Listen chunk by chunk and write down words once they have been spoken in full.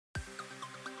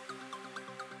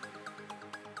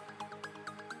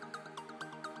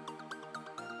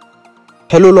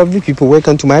Hello lovely people,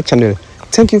 welcome to my channel.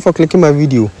 Thank you for clicking my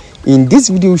video. In this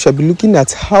video we shall be looking at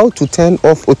how to turn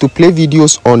off autoplay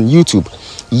videos on YouTube.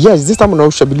 Yes, this time around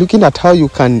we shall be looking at how you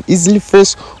can easily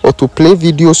face autoplay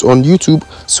videos on YouTube.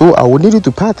 So I will need you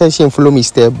to pay attention and follow me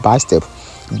step by step.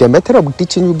 The method I'm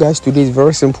teaching you guys today is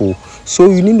very simple, so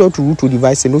you need not to root to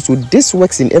device, and also this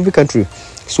works in every country,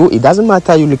 so it doesn't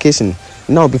matter your location.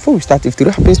 Now before we start, if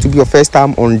today happens to be your first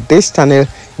time on this channel,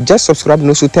 just subscribe and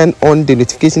also turn on the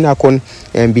notification icon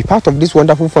and be part of this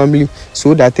wonderful family,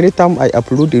 so that every time I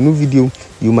upload a new video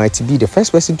you might be the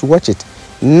first person to watch it.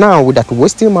 Now without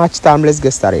wasting much time, let's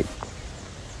get started.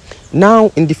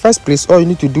 Now in the first place, all you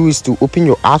need to do is to open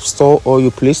your App Store or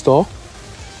your Play Store.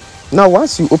 Now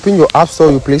once you open your App Store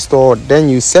or your Play Store, then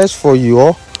you search for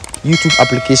your YouTube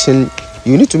application.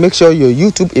 You need to make sure your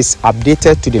YouTube is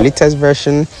updated to the latest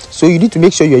version, so you need to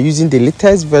make sure you're using the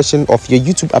latest version of your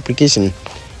YouTube application.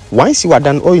 Once you are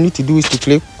done, all you need to do is to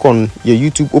click on your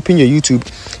YouTube, open your YouTube.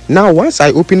 Now once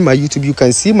I open my YouTube, you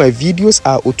can see my videos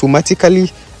are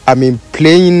automatically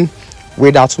playing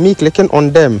without me clicking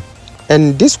on them,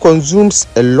 and this consumes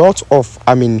a lot of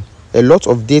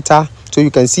data. So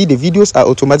you can see the videos are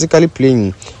automatically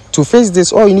playing. To face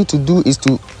this, all you need to do is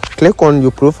to click on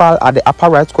your profile at the upper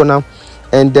right corner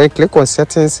and then click on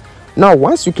settings. Now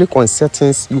once you click on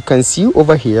settings, you can see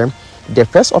over here the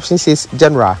first option says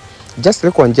general. Just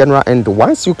click on general, and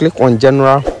once you click on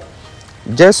general,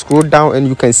 just scroll down and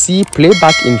you can see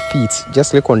playback in feeds.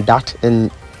 Just click on that,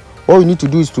 and all you need to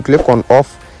do is to click on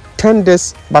off, turn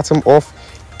this button off.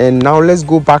 And now let's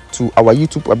go back to our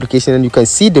YouTube application, and you can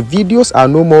see the videos are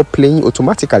no more playing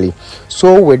automatically.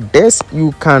 So with this,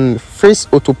 you can face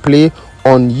autoplay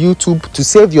on YouTube to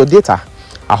save your data.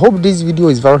 I hope this video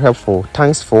is very helpful.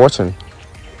 Thanks for watching.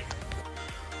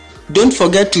 Don't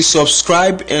forget to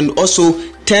subscribe and also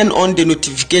turn on the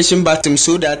notification button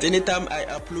so that anytime I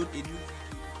upload a new video